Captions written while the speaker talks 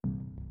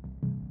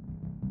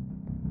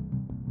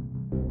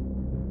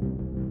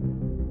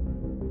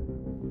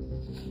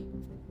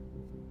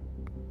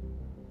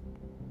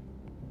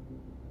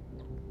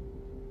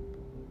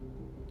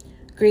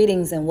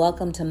Greetings and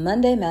welcome to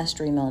Monday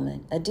Mastery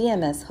Moment, a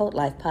DMS Hope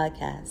Life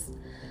podcast.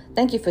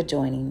 Thank you for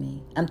joining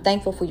me. I'm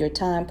thankful for your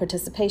time,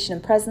 participation,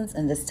 and presence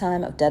in this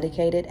time of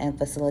dedicated and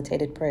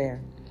facilitated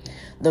prayer.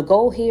 The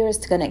goal here is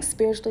to connect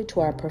spiritually to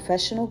our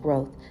professional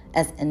growth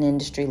as an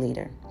industry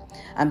leader.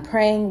 I'm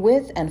praying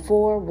with and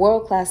for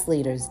world-class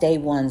leaders, day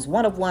ones,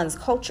 one-of-ones,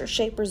 culture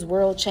shapers,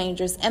 world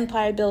changers,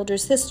 empire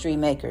builders, history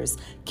makers,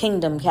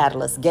 kingdom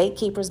catalysts,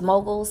 gatekeepers,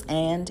 moguls,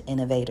 and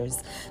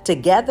innovators.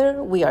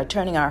 Together, we are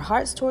turning our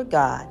hearts toward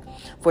God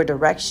for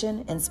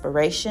direction,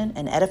 inspiration,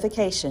 and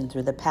edification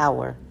through the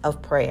power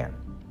of prayer.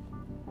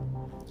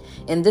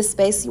 In this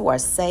space, you are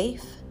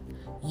safe,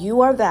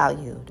 you are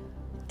valued,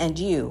 and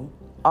you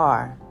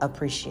are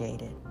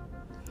appreciated.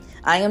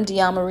 I am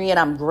Deanne Marie, and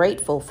I'm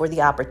grateful for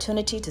the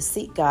opportunity to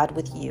seek God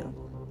with you.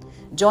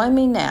 Join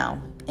me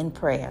now in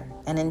prayer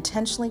and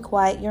intentionally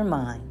quiet your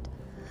mind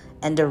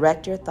and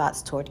direct your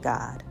thoughts toward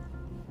God.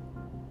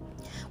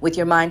 With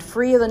your mind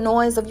free of the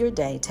noise of your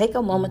day, take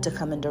a moment to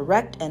come in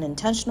direct and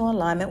intentional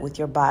alignment with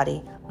your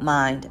body,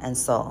 mind, and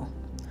soul.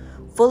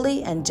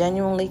 Fully and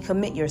genuinely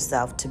commit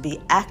yourself to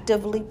be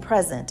actively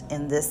present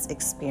in this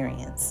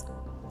experience.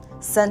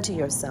 Center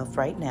yourself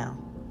right now,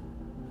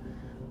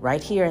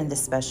 right here in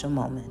this special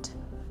moment.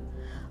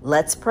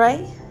 Let's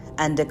pray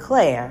and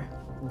declare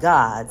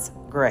God's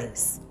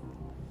grace.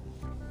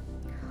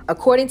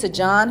 According to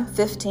John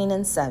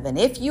 15:7,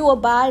 if you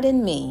abide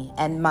in me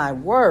and my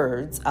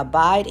words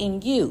abide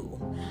in you,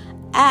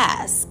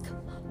 ask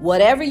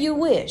whatever you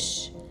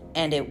wish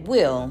and it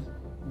will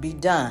be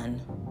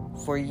done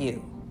for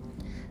you.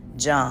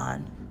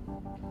 John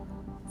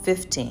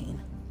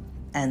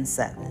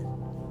 15:7.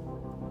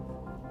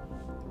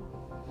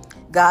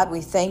 God,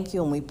 we thank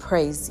you and we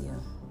praise you.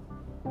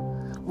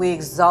 We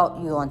exalt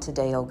you on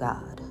today, O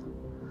God.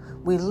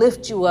 We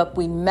lift you up.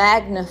 We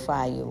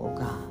magnify you, O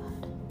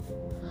God.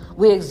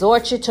 We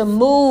exhort you to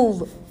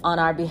move on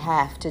our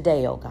behalf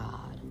today, O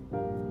God.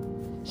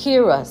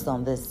 Hear us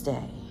on this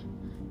day.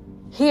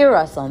 Hear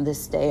us on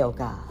this day, O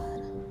God.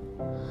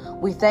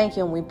 We thank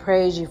you and we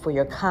praise you for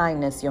your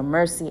kindness, your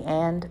mercy,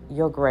 and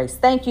your grace.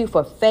 Thank you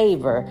for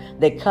favor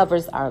that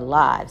covers our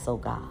lives, O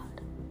God.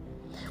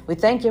 We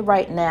thank you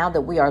right now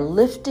that we are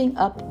lifting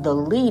up the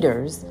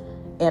leaders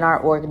in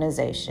our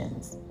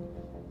organizations.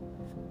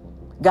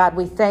 God,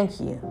 we thank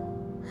you.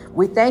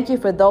 We thank you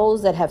for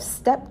those that have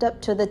stepped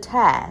up to the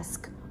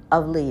task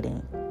of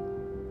leading.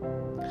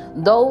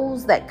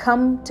 Those that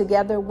come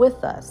together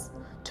with us,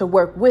 to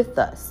work with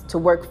us, to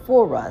work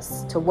for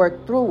us, to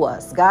work through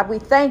us. God, we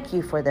thank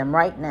you for them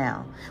right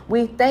now.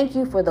 We thank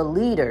you for the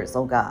leaders,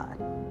 oh God.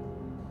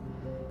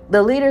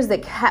 The leaders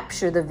that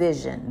capture the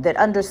vision, that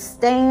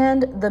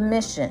understand the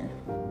mission,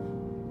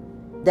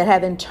 that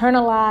have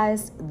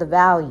internalized the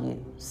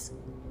values,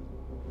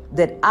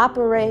 that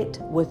operate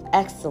with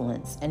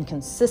excellence and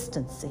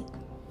consistency.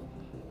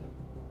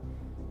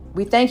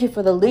 We thank you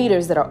for the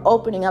leaders that are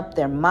opening up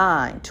their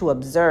mind to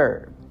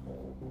observe.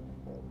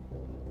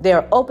 They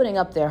are opening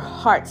up their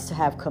hearts to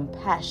have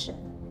compassion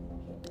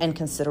and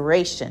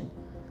consideration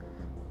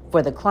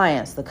for the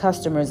clients, the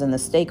customers, and the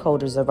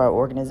stakeholders of our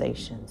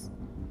organizations.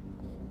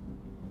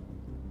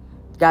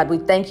 God, we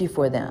thank you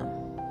for them.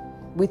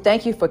 We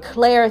thank you for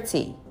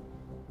clarity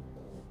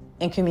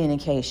in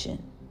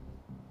communication,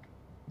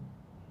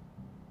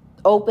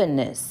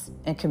 openness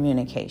in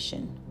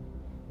communication,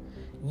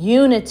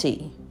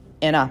 unity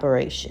in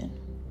operation.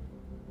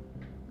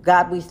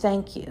 God, we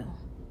thank you.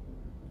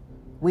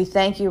 We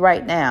thank you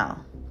right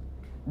now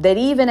that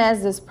even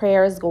as this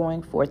prayer is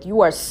going forth,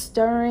 you are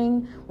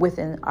stirring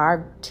within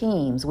our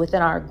teams,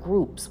 within our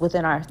groups,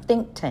 within our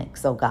think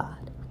tanks, oh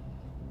God,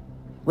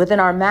 within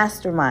our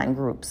mastermind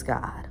groups,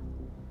 God.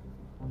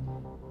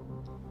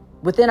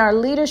 Within our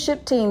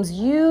leadership teams,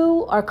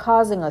 you are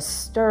causing a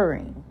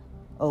stirring,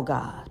 oh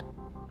God.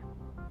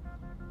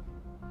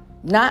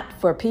 Not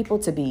for people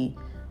to be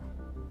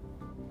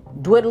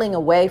dwindling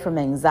away from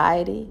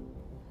anxiety,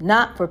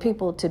 not for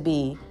people to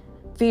be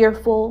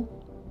fearful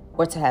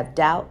or to have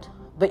doubt,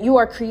 but you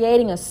are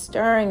creating a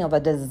stirring of a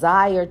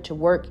desire to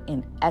work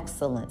in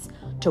excellence,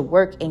 to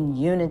work in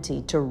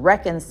unity, to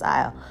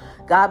reconcile.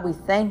 God, we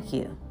thank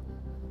you.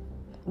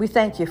 We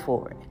thank you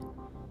for it.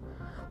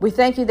 We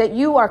thank you that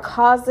you are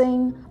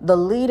causing the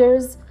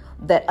leaders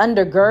that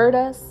undergird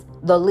us,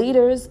 the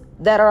leaders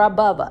that are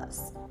above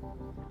us,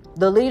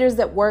 the leaders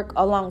that work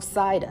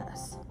alongside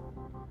us,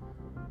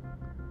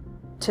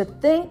 to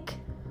think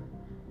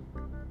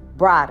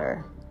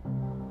broader,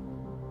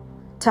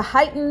 to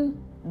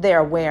heighten their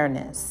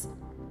awareness,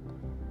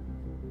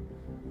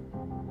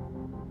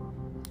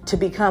 to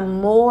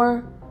become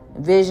more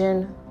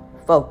vision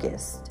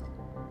focused,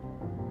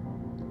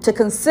 to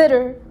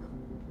consider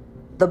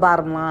the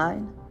bottom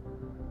line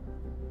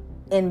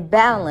in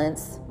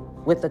balance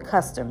with the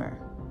customer,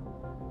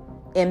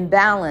 in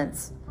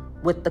balance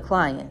with the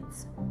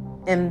clients,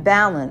 in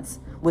balance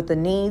with the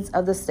needs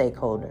of the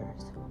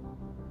stakeholders.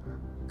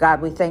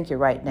 God, we thank you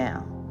right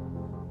now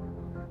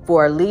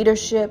for a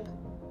leadership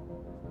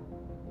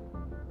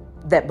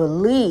that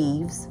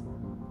believes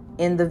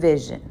in the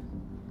vision,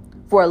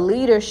 for a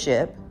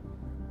leadership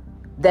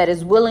that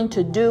is willing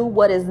to do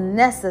what is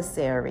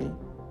necessary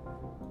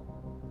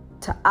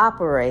to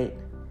operate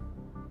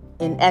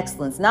in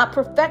excellence, not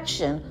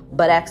perfection,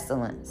 but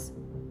excellence.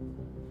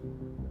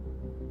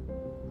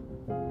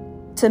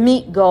 To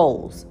meet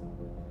goals,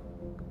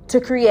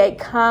 to create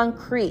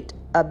concrete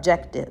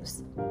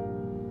objectives,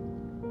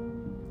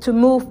 to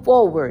move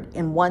forward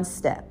in one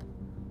step,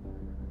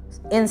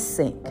 in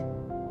sync,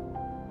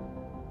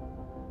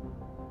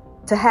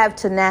 to have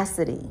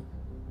tenacity,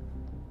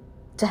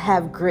 to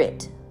have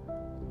grit,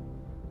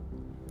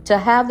 to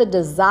have the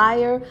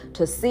desire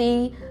to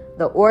see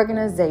the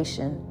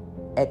organization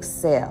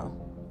excel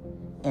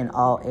in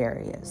all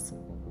areas.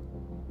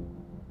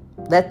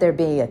 Let there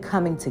be a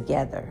coming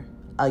together,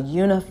 a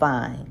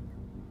unifying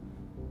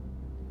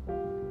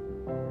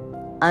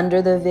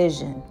under the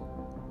vision,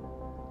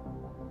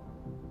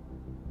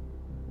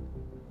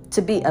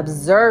 to be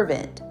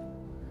observant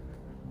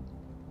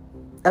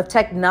of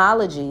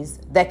technologies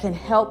that can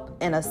help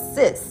and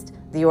assist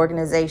the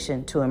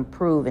organization to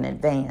improve and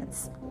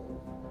advance.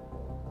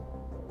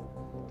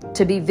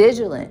 To be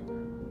vigilant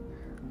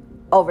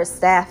over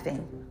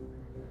staffing,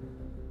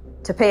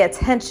 to pay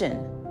attention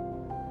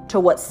to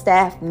what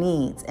staff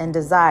needs and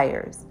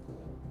desires,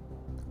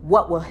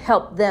 what will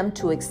help them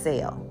to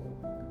excel,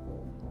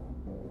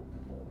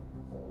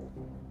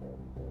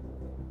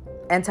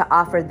 and to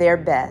offer their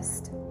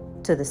best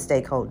to the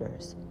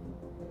stakeholders.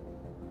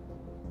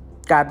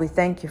 God, we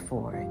thank you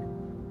for it.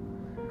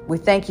 We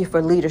thank you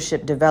for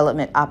leadership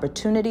development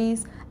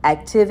opportunities,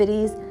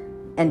 activities,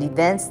 and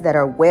events that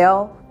are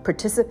well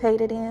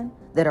participated in,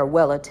 that are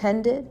well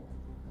attended,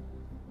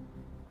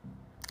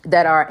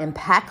 that are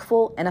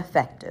impactful and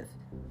effective,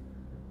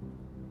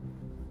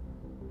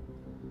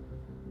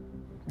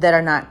 that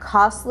are not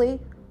costly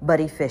but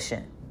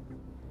efficient,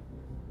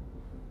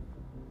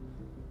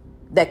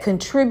 that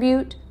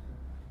contribute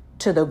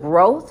to the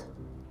growth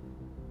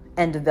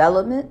and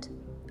development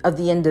of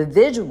the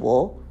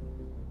individual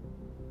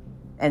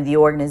and the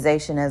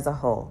organization as a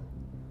whole.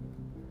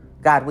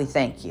 God, we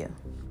thank you.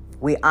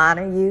 We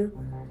honor you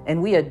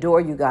and we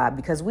adore you, God,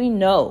 because we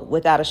know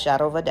without a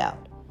shadow of a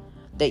doubt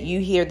that you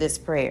hear this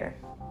prayer.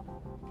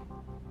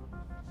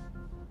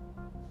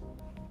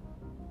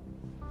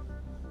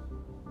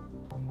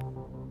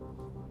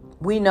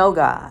 We know,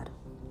 God,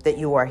 that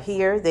you are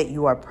here, that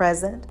you are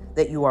present,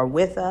 that you are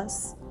with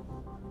us,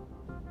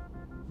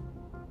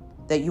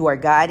 that you are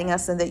guiding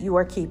us and that you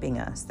are keeping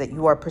us, that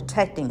you are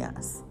protecting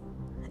us.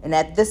 And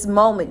at this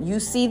moment, you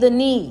see the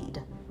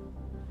need.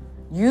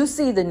 You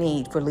see the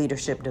need for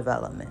leadership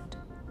development.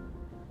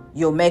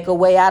 You'll make a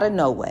way out of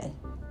no way.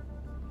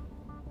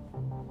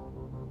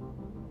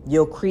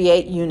 You'll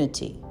create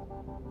unity.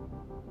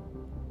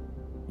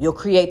 You'll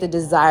create the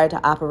desire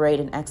to operate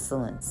in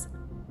excellence,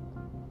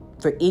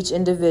 for each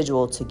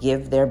individual to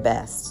give their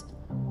best,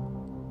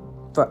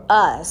 for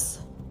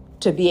us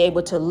to be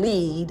able to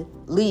lead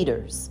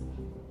leaders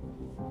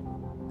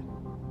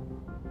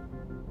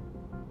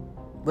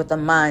with a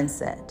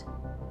mindset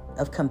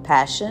of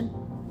compassion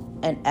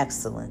and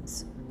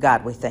excellence.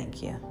 God, we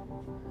thank you.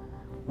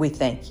 We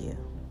thank you.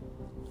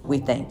 We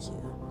thank you.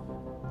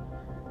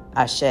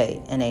 Ashe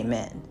and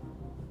amen.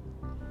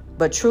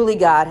 But truly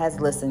God has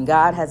listened.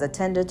 God has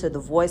attended to the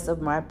voice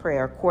of my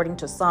prayer according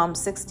to Psalm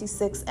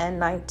 66 and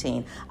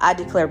 19. I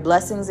declare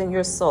blessings in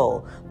your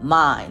soul,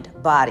 mind,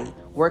 body,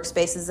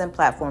 workspaces, and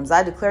platforms.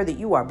 I declare that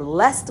you are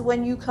blessed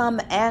when you come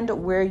and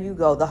where you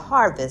go. The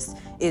harvest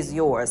is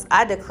yours.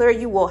 I declare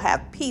you will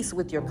have peace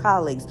with your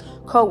colleagues,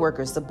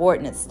 co-workers,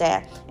 subordinates,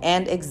 staff,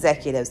 and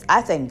executives.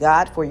 I thank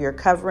God for your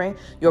covering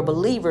your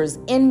believers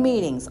in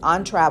meetings,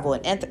 on travel,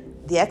 and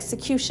the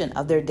execution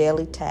of their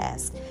daily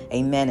tasks.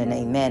 Amen and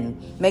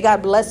amen. May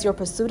God bless your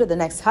pursuit of the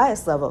next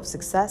highest level of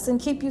success and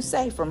keep you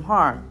safe from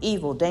harm,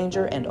 evil,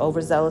 danger, and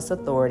overzealous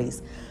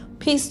authorities.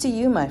 Peace to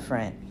you, my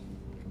friend.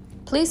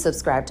 Please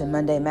subscribe to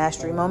Monday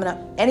Mastery Moment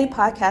on any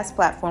podcast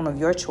platform of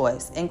your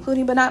choice,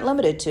 including but not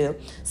limited to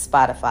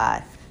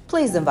Spotify.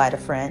 Please invite a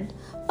friend.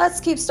 Let's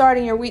keep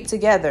starting your week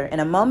together in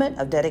a moment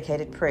of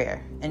dedicated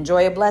prayer.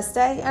 Enjoy a blessed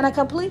day and a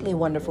completely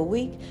wonderful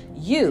week.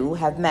 You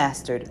have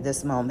mastered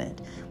this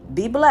moment.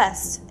 Be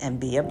blessed and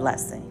be a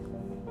blessing.